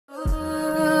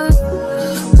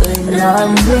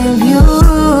I'm with you.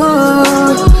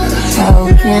 How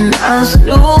can I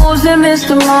snooze and miss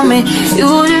the moment?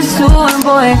 You just too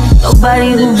important.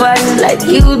 Nobody who body like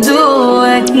you do.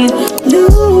 I can't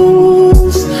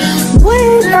lose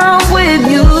when I'm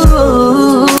with you.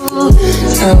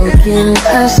 How can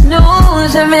I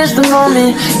snooze and miss the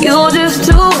moment? You just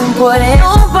too important.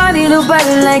 Nobody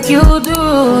like you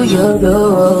do. You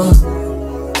do.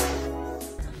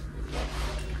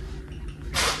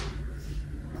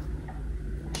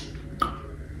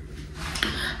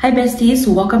 Hi besties,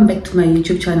 welcome back to my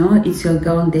YouTube channel. It's your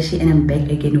girl Ndeshi and I'm back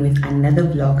again with another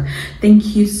vlog.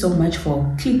 Thank you so much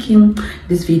for clicking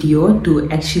this video to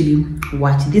actually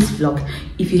watch this vlog.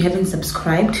 If you haven't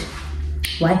subscribed,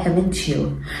 why haven't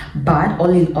you? But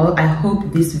all in all, I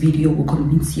hope this video will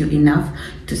convince you enough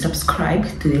to subscribe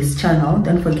to this channel.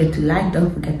 Don't forget to like,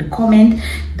 don't forget to comment,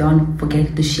 don't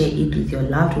forget to share it with your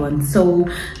loved ones. So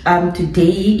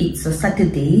today it's a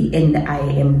Saturday and I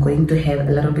am going to have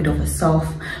a little bit of a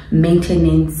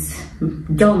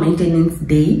girl maintenance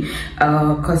day,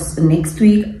 because next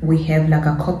week we have like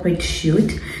a corporate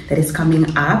shoot that is coming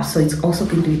up, so it's also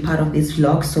going to be part of this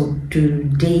vlog. So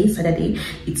today, Saturday,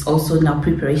 it's also now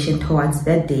preparation towards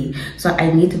that day. So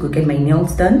I need to go get my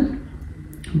nails done,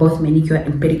 both manicure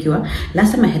and pedicure.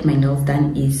 Last time I had my nails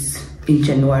done is in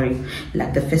January,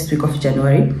 like the first week of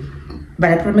January,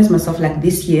 but I promised myself like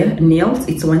this year, nails,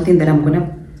 it's one thing that I'm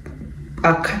gonna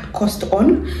cut cost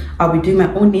on. I'll be doing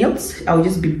my own nails. I'll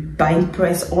just be buying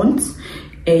press-ons,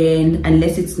 and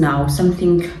unless it's now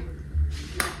something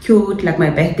cute like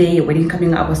my birthday, a wedding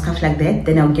coming up or stuff like that,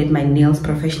 then I'll get my nails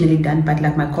professionally done. But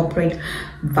like my corporate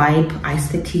vibe,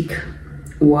 aesthetic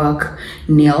work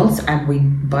nails, I'll be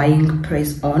buying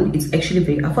press-on. It's actually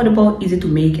very affordable, easy to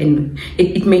make, and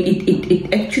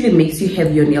it actually makes you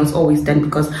have your nails always done,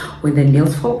 because when the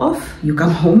nails fall off, you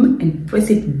come home and press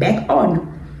it back on.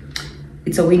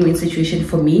 It's a win-win situation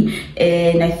for me.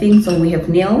 And I think so we have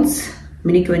nails,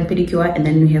 manicure and pedicure, and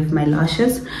then we have my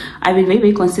lashes. I've been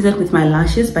very consistent with my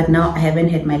lashes, but now I haven't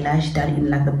had my lash done in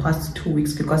like the past 2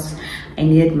 weeks because I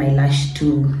needed my lash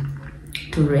to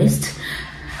rest.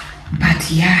 But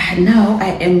yeah, now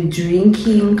I am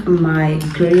drinking my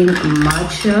green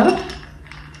matcha,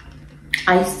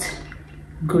 iced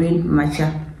green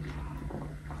matcha.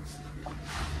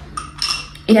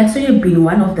 It actually been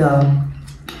one of the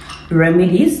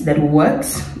remedies that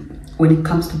works when it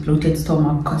comes to bloated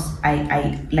stomach, because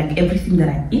I like everything that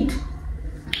I eat,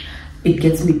 it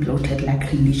gets me bloated,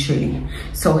 like literally.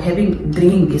 So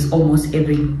drinking this almost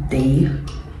every day,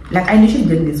 like I literally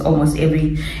drink this almost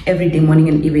every day, morning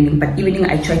and evening. But evening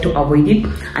I try to avoid it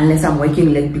unless I'm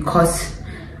working late, because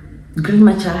green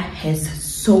matcha has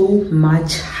so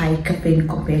much high caffeine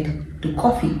compared to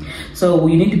coffee. So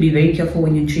you need to be very careful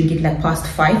when you drink it like past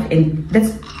 5, and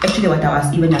that's actually what I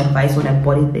was even advised when I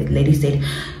bought it. The lady said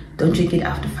don't drink it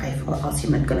after 5 or else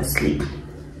you're not gonna sleep,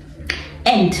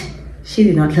 and she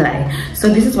did not lie. So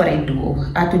this is what I do.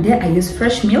 Today I use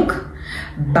fresh milk,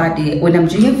 but when I'm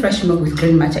drinking fresh milk with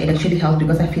green matcha, it actually helps,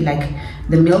 because I feel like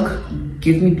the milk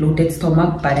gives me bloated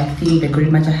stomach, but I think the green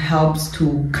matcha helps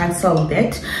to cancel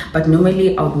that. But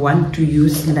normally I would want to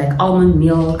use like almond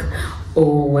milk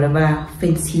or whatever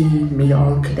fancy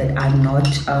milk that are not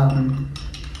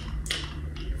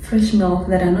fresh milk,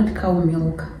 that are not cow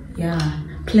milk. Yeah,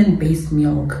 plant-based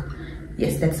milk.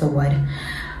 Yes, that's the word.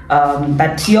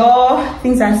 But your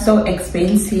things are so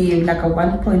expensive, like a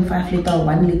 1.5 liter or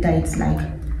 1 liter, it's like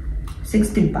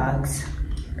 60 bucks,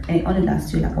 and it only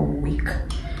lasts you like a week.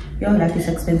 Your life is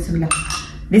expensive. Like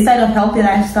this side of healthy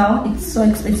lifestyle, it's so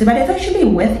expensive, but it's actually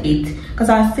worth it. Because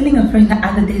I was telling a friend the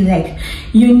other day, like,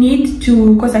 you need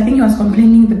to, because I think he was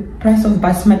complaining the price of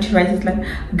basmati rice. It's like,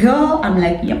 girl, I'm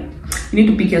like, yep, you need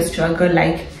to pick your struggle,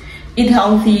 like eat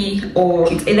healthy,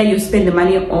 or it's either you spend the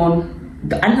money on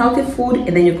the unhealthy food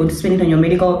and then you're going to spend it on your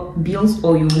medical bills,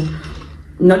 or you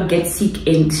not get sick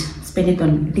and spend it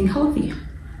on eating healthy.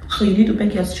 So you need to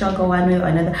pick your struggle one way or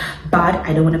another. But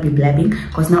I don't want to be blabbing,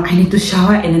 because now I need to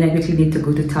shower and then I quickly need to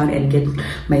go to town and get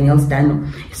my nails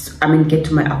done. I mean, get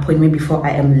to my appointment before I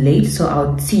am late. So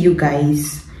I'll see you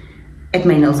guys at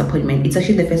my nails appointment. It's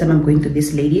actually the first time I'm going to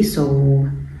this lady,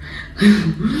 so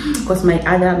because my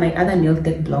other nail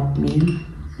tech blocked me.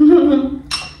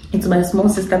 It's my small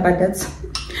sister, but it's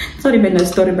not even a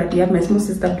story. But yeah, my small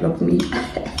sister blocked me.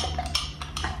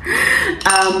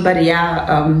 But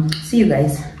yeah, see you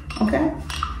guys. Okay.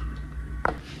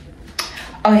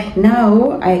 Okay,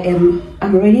 now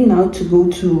I'm ready now to go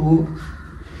to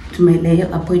my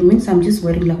nail appointment. So I'm just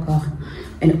wearing like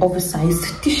an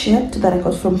oversized t-shirt that I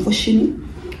got from Foschini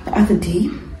the other day.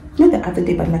 Not the other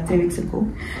day, but like 3 weeks ago.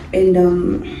 And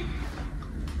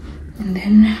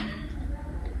then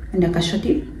and like a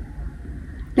shorty,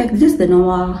 like just the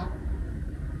normal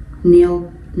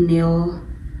nail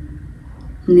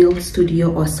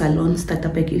studio or salon starter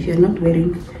pack. If you're not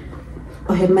wearing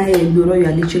or have my Nuro, you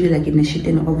are literally like in a shit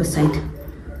and oversized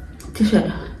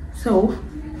t-shirt. So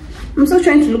I'm still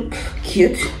trying to look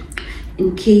cute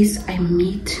in case I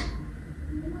meet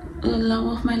the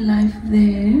love of my life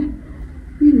there,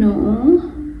 you know.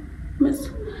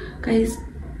 Guys,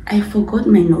 I forgot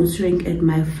my nose ring at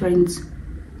my friend's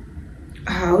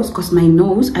house because my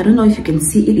nose, I don't know if you can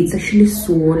see it, it's actually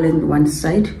swollen one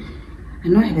side. I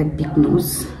know I have a big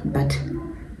nose, but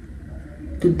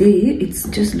today it's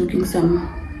just looking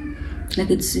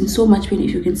like it's in so much pain.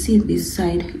 If you can see this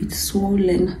side, it's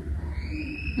swollen.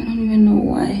 I don't even know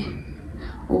why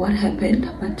or what happened,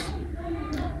 but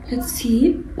let's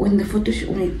see when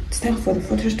it's time for the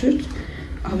photo shoot,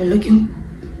 I'll be looking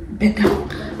better.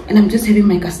 And I'm just having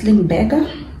my Gasling bag.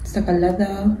 It's like a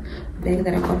leather bag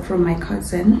that I got from my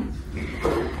cousin,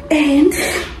 and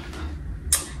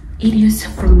it is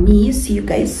from me. See you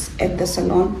guys at the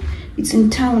salon. It's in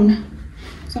town,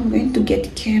 so I'm going to get a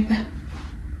cab.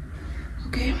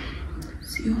 Okay,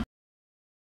 see you.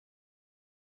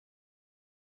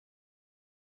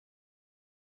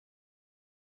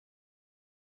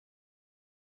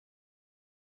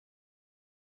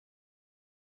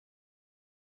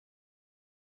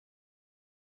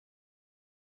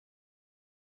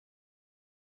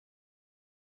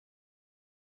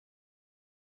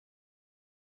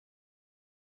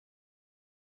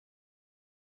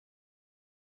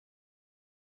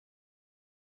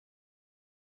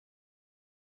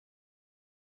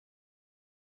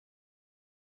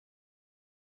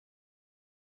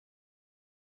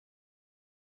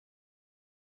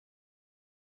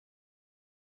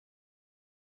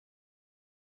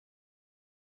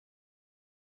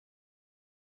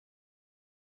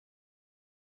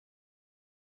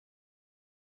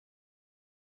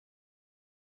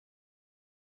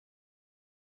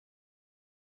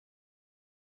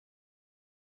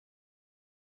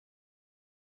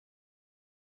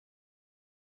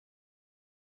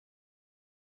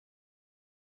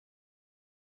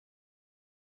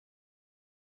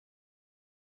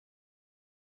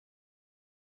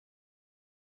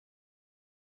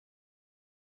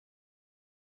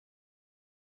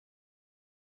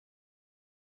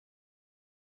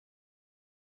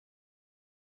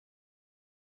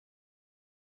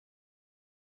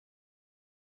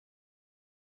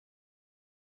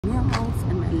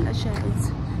 And my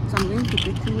lashes, so I'm going to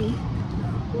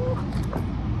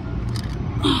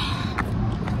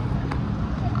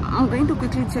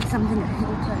quickly check something at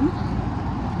Hilton.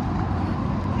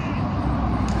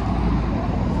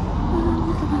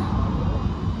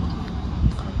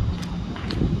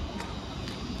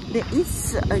 There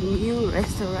is a new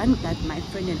restaurant that my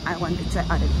friend and I want to try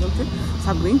out at Hilton, so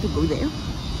I'm going to go there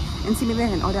and see maybe I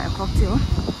can order a cocktail.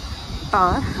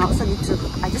 But I also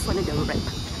I just wanted a wrap.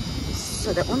 So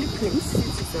the only place,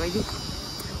 since it's already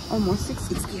almost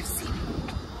 6, is KFC.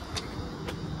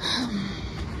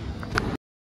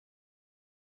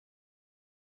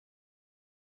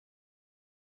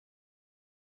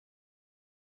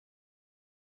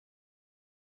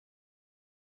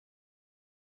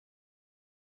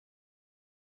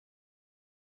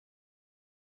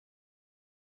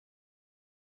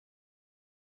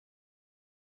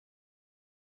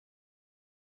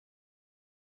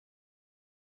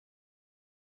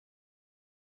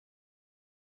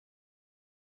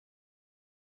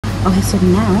 Okay, so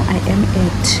now I am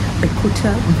at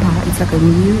Bekuta Bar. It's like a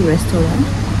new restaurant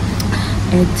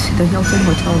at the Hilton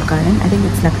Hotel Garden. I think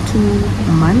it's like 2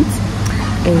 months,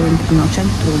 and I'm now trying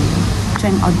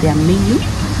out their menu.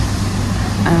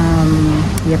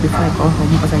 Yeah, before I go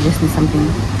home, because I just need something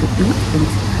to eat and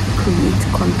create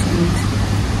content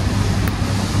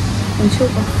and show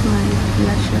off my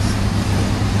lashes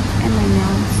and my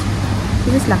nails.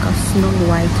 It is like a snow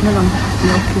white, no longer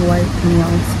milky white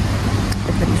nails.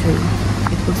 Let me show you.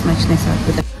 It looks much nicer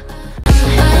with the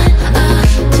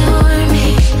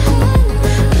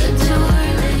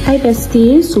Hi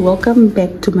besties, welcome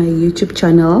back to my YouTube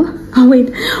channel. Oh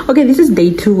wait, okay, this is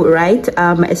day 2, right?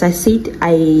 As I said,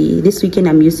 this weekend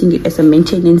I'm using it as a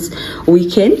maintenance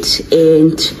weekend,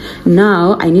 and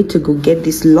now I need to go get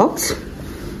these locks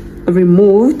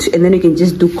removed, and then you can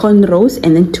just do cornrows,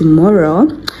 and then tomorrow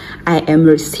I am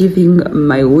receiving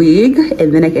my wig,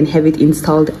 and then I can have it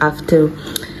installed after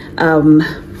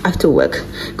work,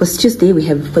 because Tuesday we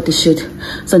have a photo shoot.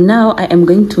 So now I am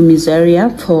going to Miseria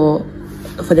for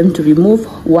them to remove,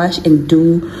 wash, and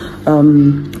do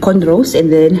cornrows,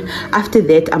 and then after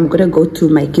that I'm gonna go to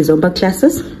my Kizomba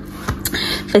classes.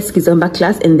 First Kizomba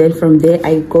class, and then from there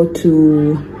I go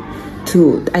to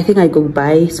to, I think I go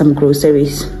buy some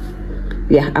groceries.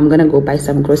 Yeah, I'm gonna go buy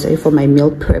some grocery for my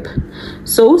meal prep.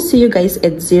 So see you guys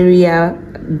at Zeria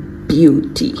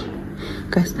Beauty.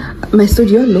 Guys, my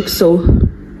studio looks so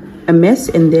a mess,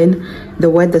 and then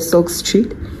the Silk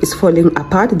Street is falling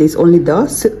apart. There's only the,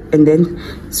 and then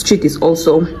street is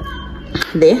also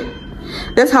there.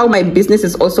 That's how my business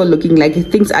is also looking like.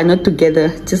 Things are not together,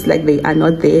 just like they are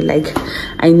not there. Like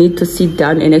I need to sit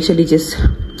down and actually just,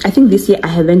 I think this year I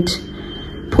haven't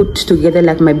put together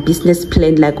like my business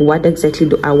plan, like what exactly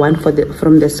do I want for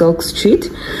from the Silk Street.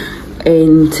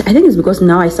 And I think it's because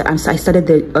now I started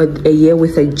a year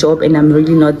with a job, and I'm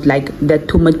really not like that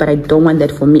too much, but I don't want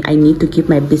that for me. I need to keep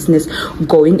my business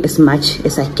going as much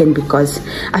as I can, because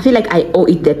I feel like I owe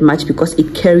it that much, because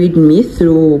it carried me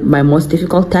through my most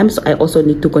difficult times. So I also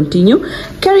need to continue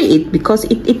carry it, because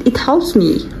it helps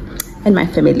me and my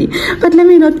family. But let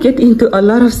me not get into a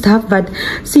lot of stuff. But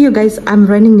see you guys, I'm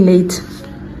running late.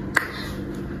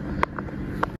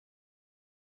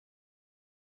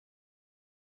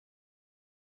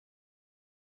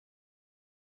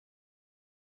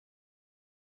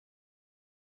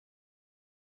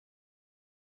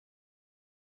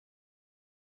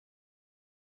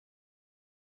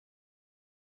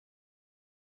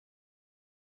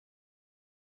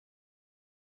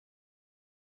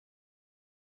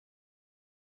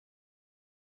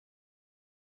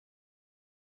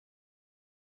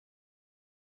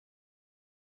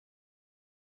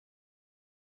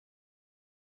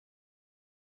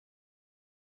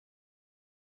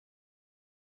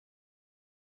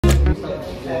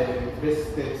 The best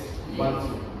steps, 1, 2.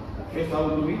 First I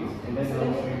will do it, and then I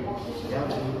will show you. Yeah,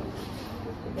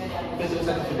 first you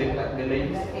start to the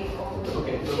ladies.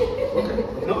 Okay, okay.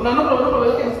 No problem.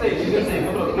 Okay, stay. You can stay.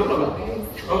 No problem.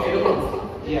 Okay, no problem.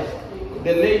 Yeah.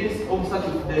 The ladies all start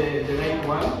with the right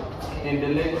one, and the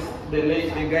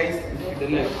guys with the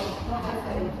left.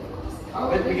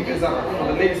 Let me give you an example. So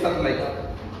the ladies start like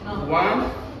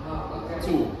 1,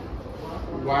 2,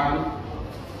 1,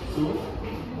 2.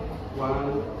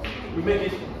 1. We make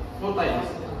it 4 times.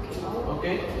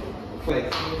 Okay?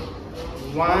 Flex.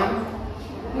 1,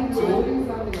 2,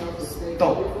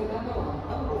 stop.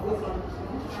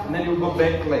 And then you go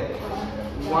back like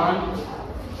 1,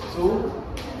 2,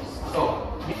 stop.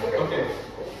 Okay.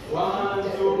 1,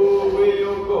 2, where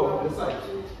you go? The side.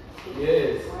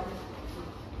 Yes.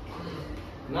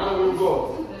 Now we'll go.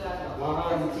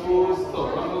 1, 2, stop.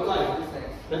 One more time.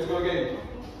 Let's go again.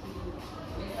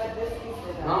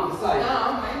 Now the side.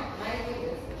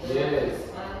 Yes.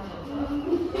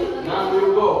 Now we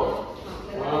will go.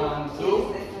 1,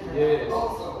 2. Yes.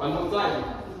 One more time.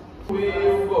 We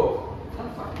will go.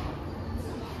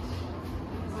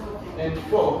 And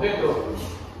 4. Let go.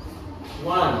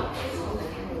 1,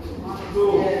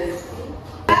 2. 6,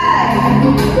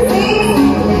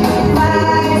 5,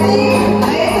 6,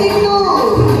 8, 2.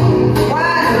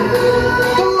 1,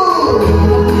 2,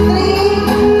 3,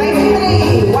 3.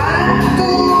 1,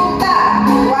 2, tap.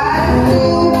 1,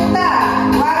 2, tap.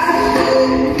 1,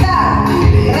 2, tap.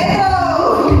 Retro.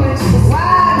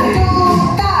 1, 2,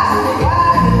 tap.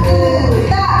 1, 2,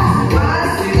 tap.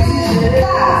 1, 2,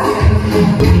 tap.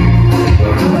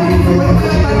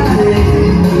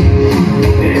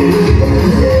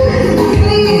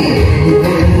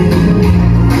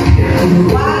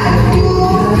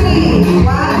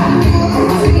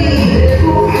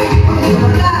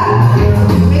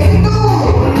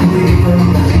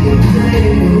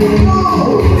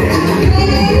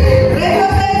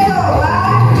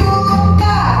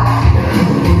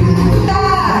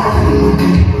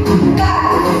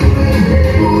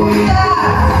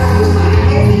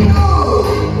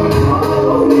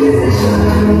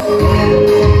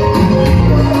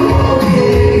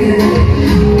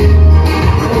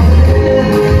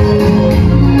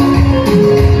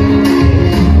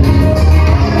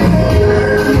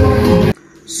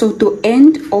 So to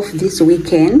end off this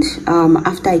weekend,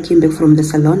 after I came back from the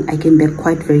salon, I came back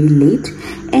quite very late,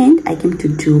 and I came to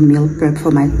do meal prep for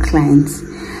my clients.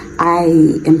 I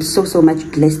am so much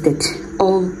blessed that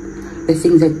all the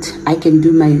things that I can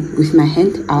do with my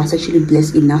hand, I was actually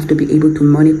blessed enough to be able to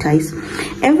monetize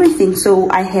everything. So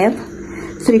I have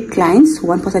 3 clients.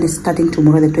 One person is starting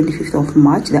tomorrow, the 25th of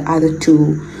March. The other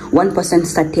 2, one person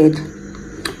started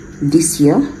this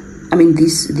year. I mean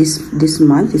this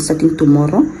month is starting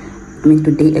tomorrow. I mean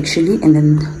today actually. And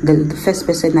then the first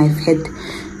person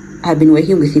I've been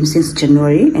working with him since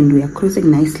January, and we are cruising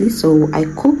nicely. So I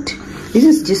cooked. This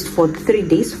is just for 3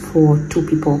 days for 2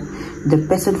 people. The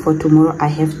person for tomorrow, I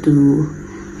have to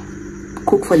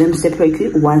cook for them separately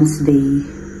once they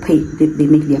they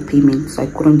make their payment, so I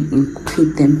couldn't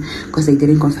include them because they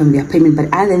didn't confirm their payment.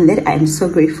 But other than that, I'm so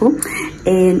grateful.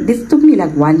 And this took me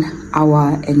like 1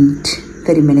 hour and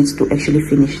 30 minutes to actually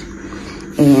finish.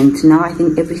 And now I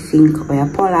think everything are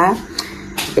polar,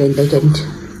 and I can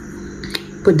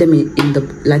put them in the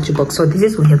lunchbox. So this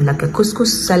is, we have like a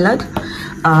couscous salad,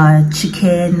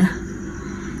 chicken,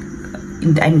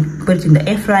 I put it in the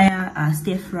air fryer,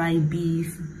 stir fry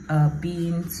beef,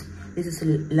 beans. This is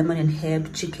lemon and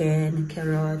herb chicken,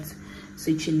 carrots,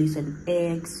 sweet chilies and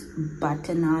eggs,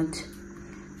 butternut,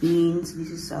 beans. This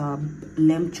is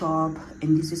lamb chop,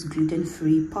 and this is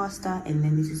gluten-free pasta, and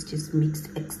then this is just mixed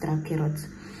extra carrots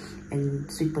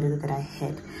and sweet potato that I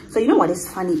had. So you know what is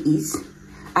funny is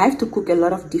I have to cook a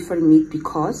lot of different meat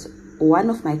because one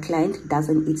of my clients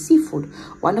doesn't eat seafood,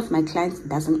 one of my clients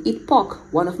doesn't eat pork,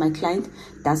 one of my clients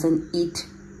doesn't eat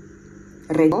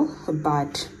regular,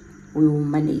 but we will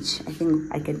manage. I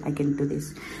think I can do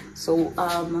this. So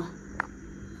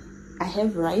I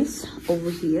have rice over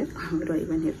here. Why do I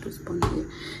even have to spoon here?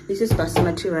 This is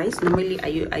basmati rice. Normally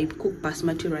I cook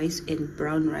basmati rice and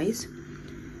brown rice.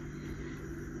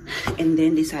 And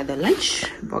then these are the lunch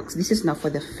box. This is now for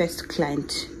the first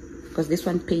client because this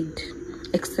one paid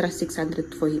extra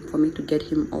 600 for me to get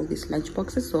him all these lunch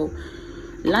boxes. So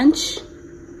lunch,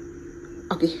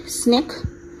 okay, snack,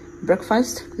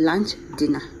 breakfast, lunch,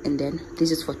 dinner, and then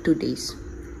this is for 2 days.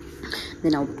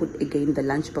 Then I'll put again the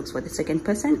lunch box for the second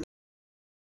person.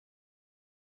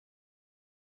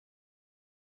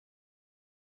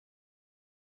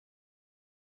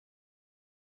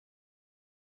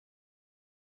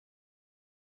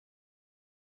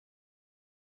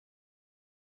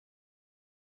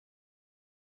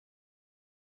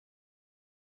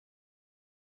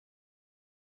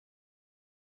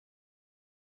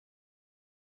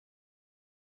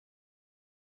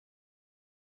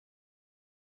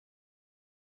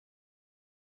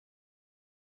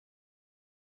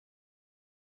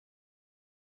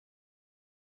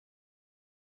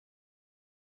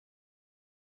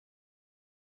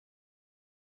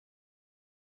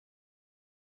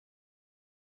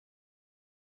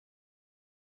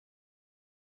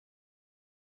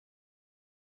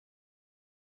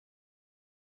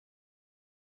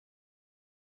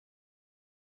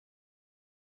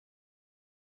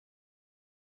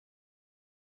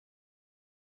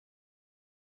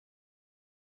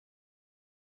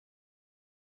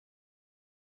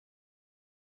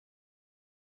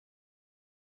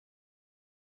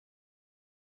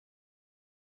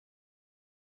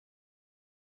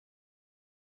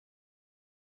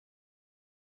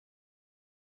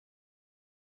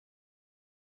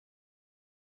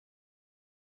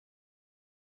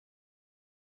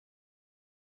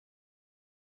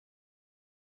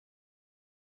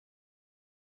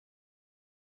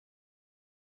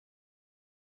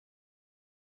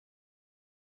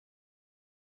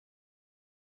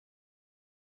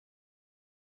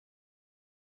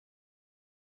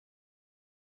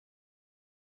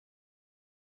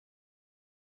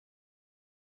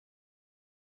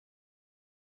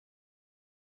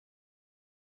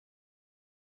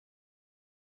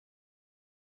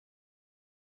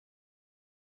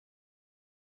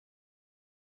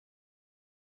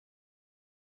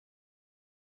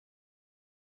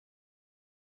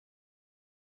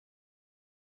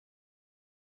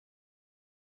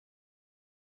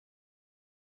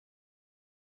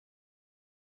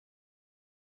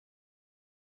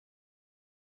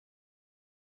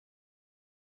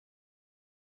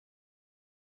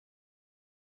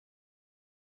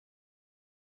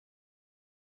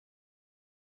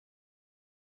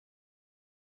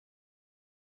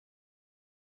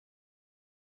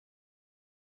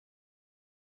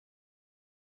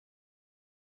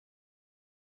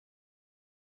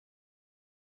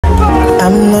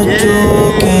 I'm not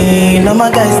joking, all my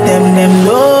guys, them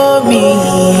know me.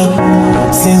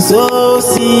 Since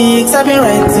 06, I've been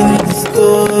writing this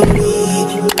story.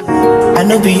 I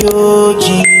know be OG,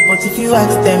 but if you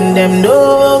ask them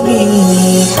know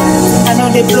me. I know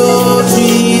they blow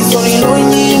trees, so you know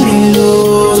me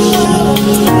lonely.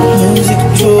 Music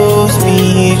chose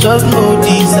me, just know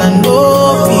this and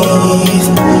know peace.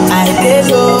 I get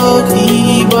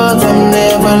lonely, but I'm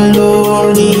never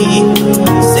lonely.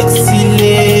 Sexy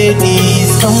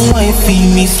ladies, come and feel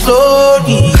me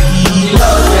slowly.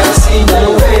 Love me, I've seen the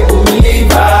way to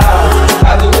believe her.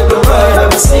 I do the word,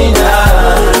 I've seen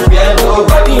her. We are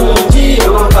nobody who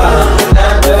Jehovah.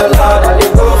 And the Lord, I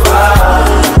go far.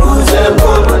 Who's the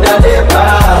Lord, and I live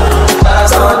far.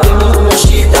 That's all the new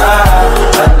Shita.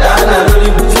 And then I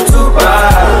really put you too far.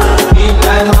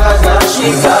 Midnight was a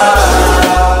Shika.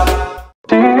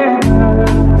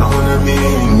 I wanna be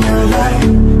in your life.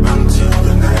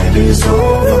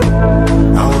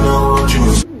 don't know what you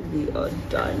was. We are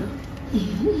done.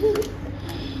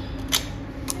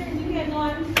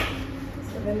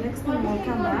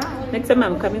 Next time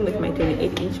I'm coming with my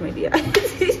 28-inch, my dear.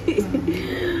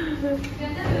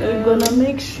 I'm gonna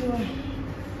make sure.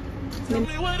 I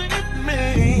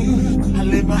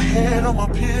lay my head on my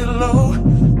pillow,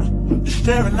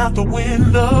 staring out the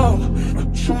window.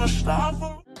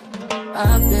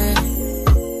 I've been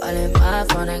all in my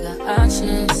phone, I got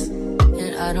options.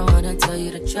 And I don't wanna tell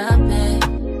you to drop it,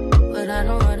 but I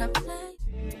don't wanna play.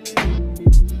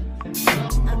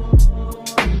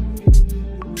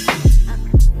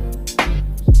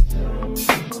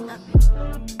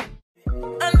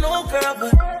 I know, girl,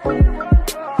 but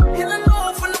and I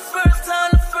know from the first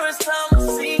time I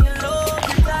see you, Lord.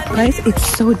 Guys, it's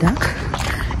so dark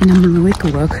and I'm on my way to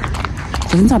work.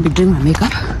 So since I'll be doing my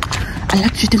makeup, I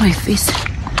like treating my face.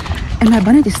 And my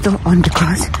bonnet is still on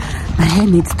because my hair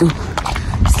needs to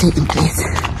stay in place.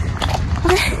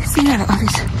 Okay, see you at the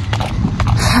office.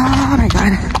 Oh my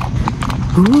god.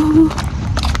 Ooh.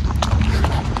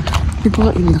 People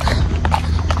in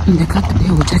the car today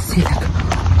will just say like,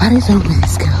 what is wrong with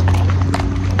this girl?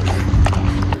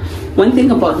 One thing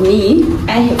about me,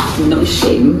 I have no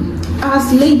shame. I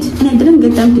was late and I didn't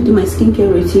get time to do my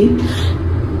skincare routine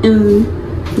in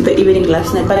the evening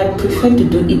last night, but I prefer to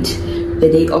do it the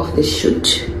day of the shoot.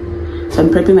 So I'm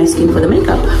prepping my skin for the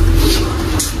makeup.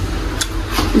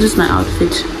 This is my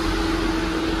outfit.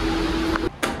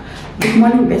 Good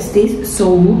morning, besties.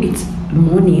 So it's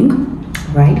morning,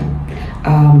 right?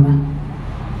 I'm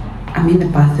in the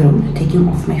bathroom taking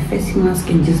off my face mask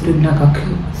and just doing like a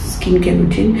skincare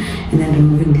routine and then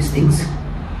removing these things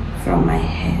from my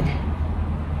head.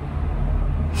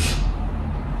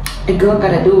 A girl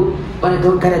gotta do what a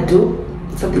girl gotta do,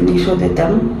 so to make sure that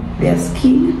their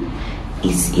skin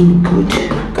is in good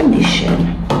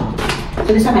condition. So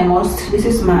this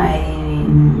is my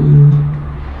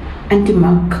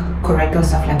anti-mark corrector,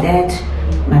 stuff like that,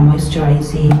 my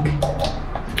moisturizing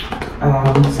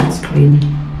sunscreen,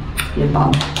 lip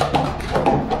balm.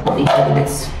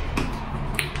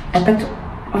 I packed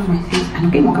all my things and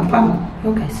okay, more kapamo.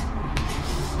 Yo guys,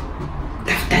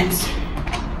 tough times.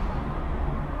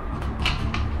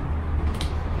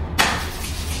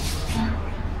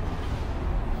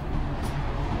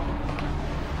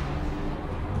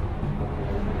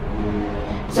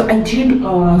 So I did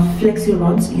flexi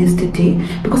rods yesterday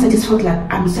because I just felt like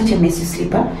I'm such a messy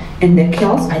sleeper, and the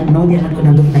curls, I know they're not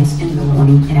gonna look nice in the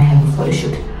morning, and I have a photo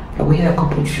shoot, like we have a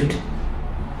corporate shoot.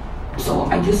 So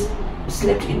I just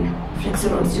slept in flexi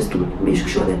rods just to make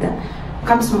sure that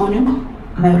comes morning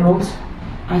my rolls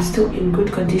are still in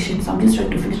good condition. So I'm just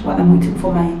trying to finish while I'm waiting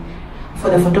for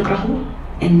the photographer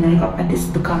and the makeup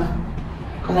artist to come,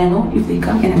 because I know if they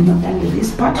come and I'm not done with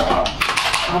this part,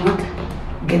 I'll not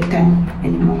get time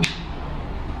anymore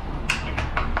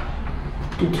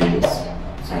to do this.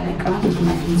 So I want to do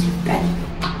my things with time,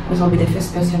 because I'll be the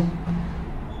first person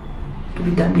to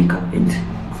be done makeup and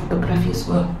photography as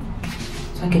well,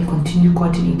 so I can continue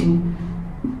coordinating.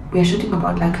 We are shooting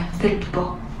about like 3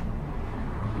 people.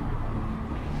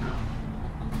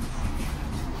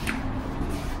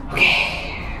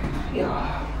 Okay,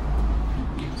 yeah.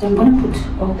 So I'm gonna put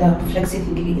all the flexi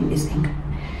thingy in this thing.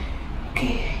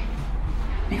 Okay.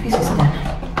 My face is done.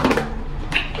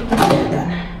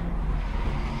 Done.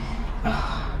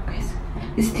 Oh, guys,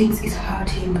 this thing is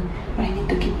hurting, but I need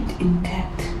to keep it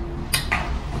intact.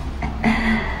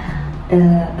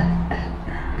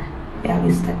 Yeah,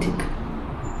 we started.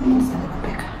 Let's start at the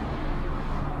back.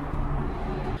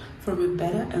 From a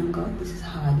better angle, this is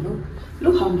how I look.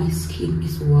 Look how my skin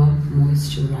is well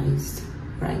moisturized,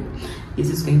 right? This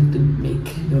is going to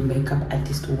make your makeup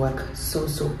artist work so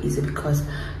easy, because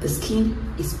the skin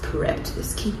is prepped, the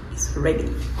skin is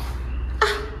ready.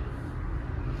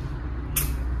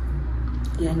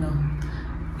 Yeah, no,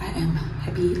 I am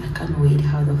happy. I can't wait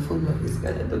how the full look is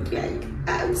gonna look like.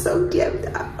 I'm so geared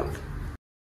up.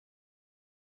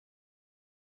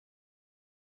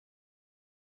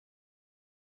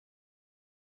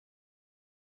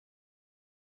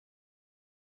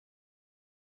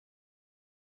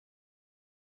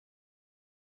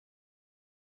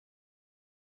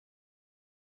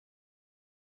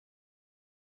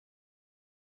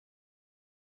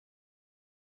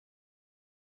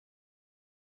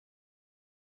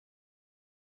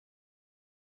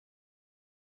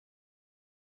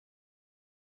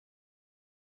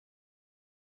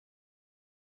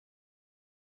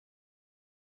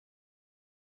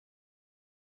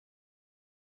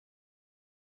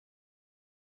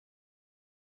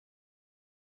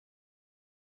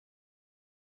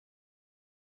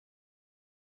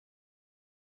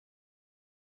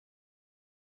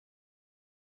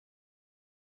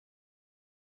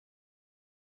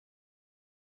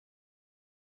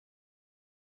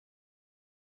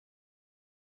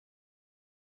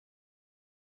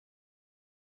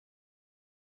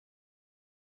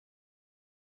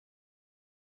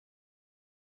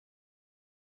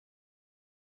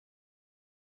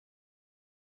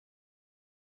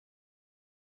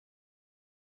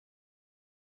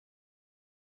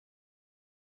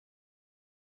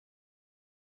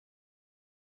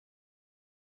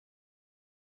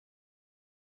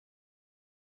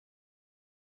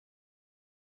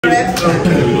 I'll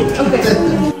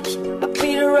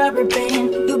be the rubber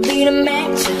band, you'll be the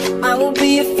match, I will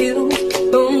be a fuse.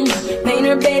 Boom,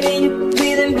 painter, baby, you could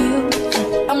be the muse.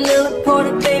 I'm the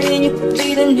reporter, baby, you could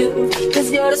be the news. Cause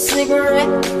you're the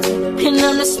cigarette, and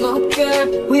I'm the smoker.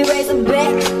 We raise a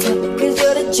bet, cause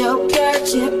you're the joker.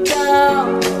 Chipped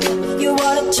out, you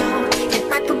are the joke.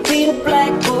 If I could be the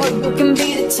blackboard, you can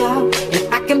be the top.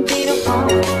 If I can be the one,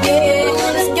 yeah.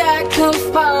 When the sky comes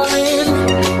falling,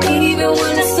 even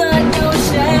when the sun don't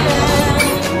shine,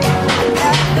 I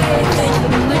got faith in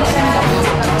you and I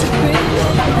to breathe.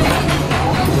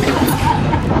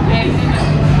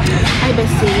 Hi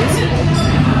besties,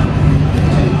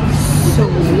 so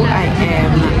I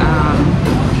am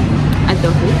at the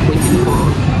hook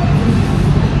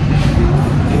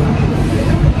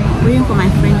waiting for my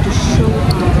friend to show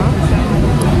up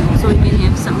so we can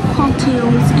have some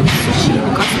cocktails and sushi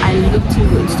because I look too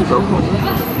good to go home.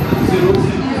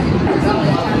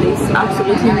 There's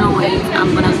absolutely no way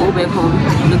I'm gonna go back home,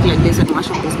 look like this and wash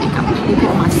off this makeup.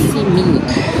 People must see me.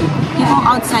 People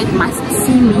outside must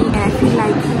see me, and I feel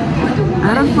like a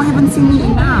lot of people haven't seen me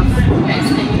enough.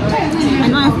 I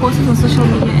know I've posted on social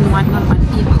media and whatnot, but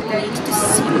people need to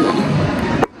see me.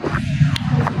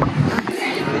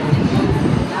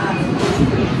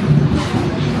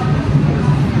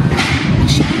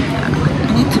 I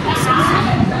need to be sexy.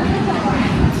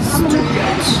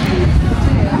 Stupid.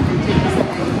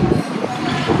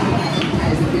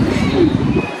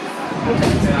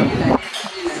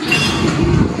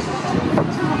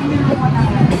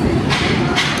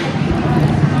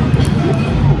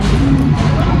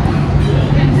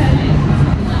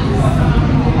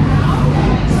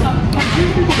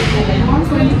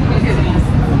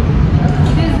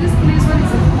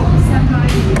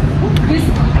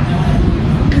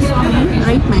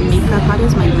 Rate my makeup. How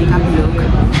does my makeup look?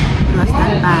 It was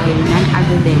done by none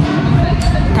other than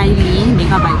Tiny,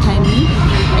 makeup by Tiny,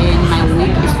 and my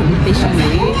wig is from Fashion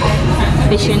Wig.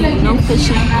 Fashion Wig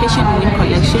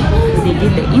collection. They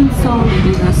did the insole, they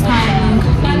did the styling,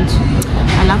 and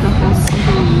I love the whole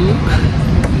simple look.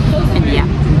 And yeah,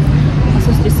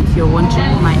 also just if you're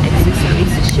wondering, my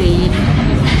accessories is Shein.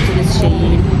 So this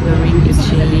Shein, the ring is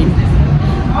Shein.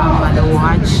 The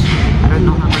watch, I don't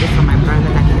know how much from my brother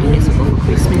like 3 years ago for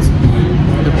Christmas.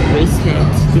 The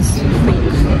bracelet, this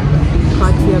fake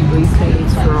Cartier bracelet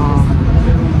is from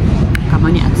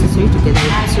Kamani Accessory together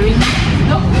with accessory.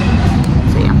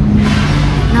 So yeah,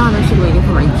 now I'm actually waiting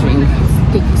for my drink. It's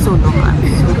taking so long, I'm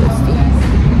so thirsty.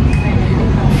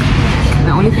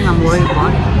 The only thing I'm worried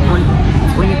about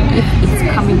if it's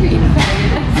coming in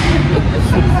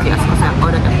because I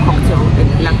ordered a cocktail,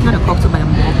 like not a cocktail but a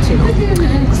mocktail,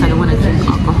 because I don't want to drink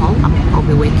alcohol. I'll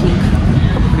be working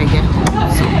when I get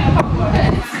home, so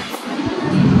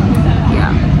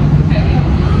yeah.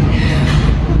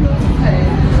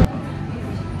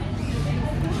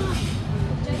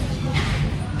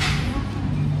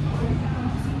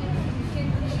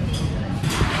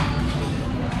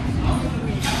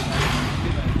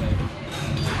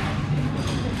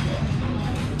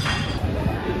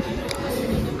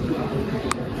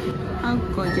 How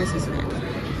gorgeous is that?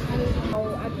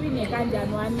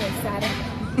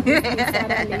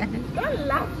 Don't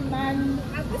laugh, man.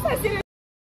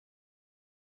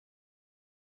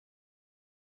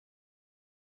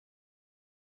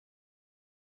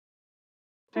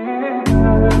 I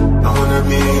wanna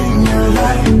be in your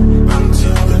life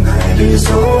until the night is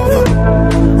over.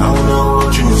 I wanna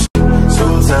hold you so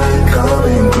tight,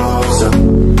 coming closer.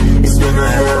 It's been a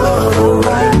hell of a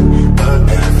ride, but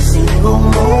every single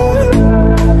moment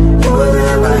you were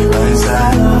there by my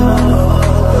side.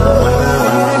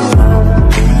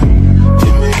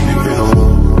 You make me feel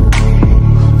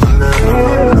I'll never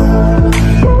know.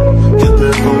 Get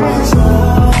there for my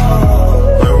soul.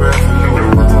 Wherever you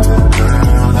want,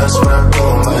 girl, that's where I go.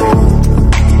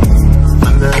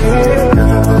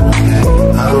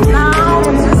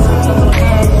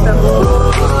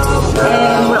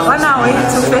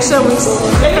 Fashion Week.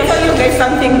 Let me tell you guys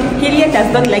something. Hilliard does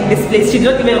not like this place. She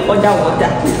don't even order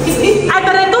water. I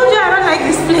told you I don't like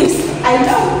this place. I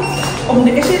know.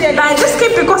 I just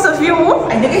came because of you.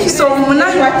 So now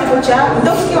you have to go down.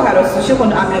 Don't feel her sushi. I'm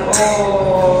like,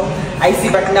 oh, I see,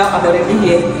 but now I'm already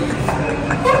here.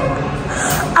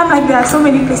 I'm like, there are so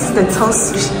many places that sell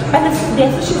sushi, but their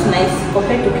sushi is nice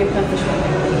compared to Cape Town Fish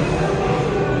Market.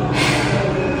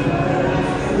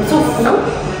 It's so full.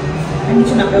 I need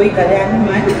to know where we got there,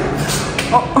 man.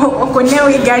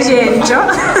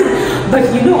 But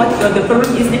you know what? The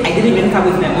problem is that I didn't even come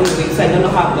with my own weight, so I don't know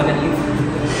how I'm gonna live.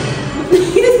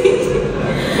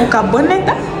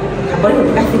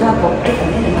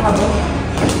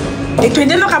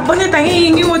 twende no kabone tangi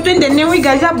ingi wo twende ne we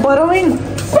gaja borrowing.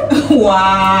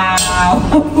 Wow.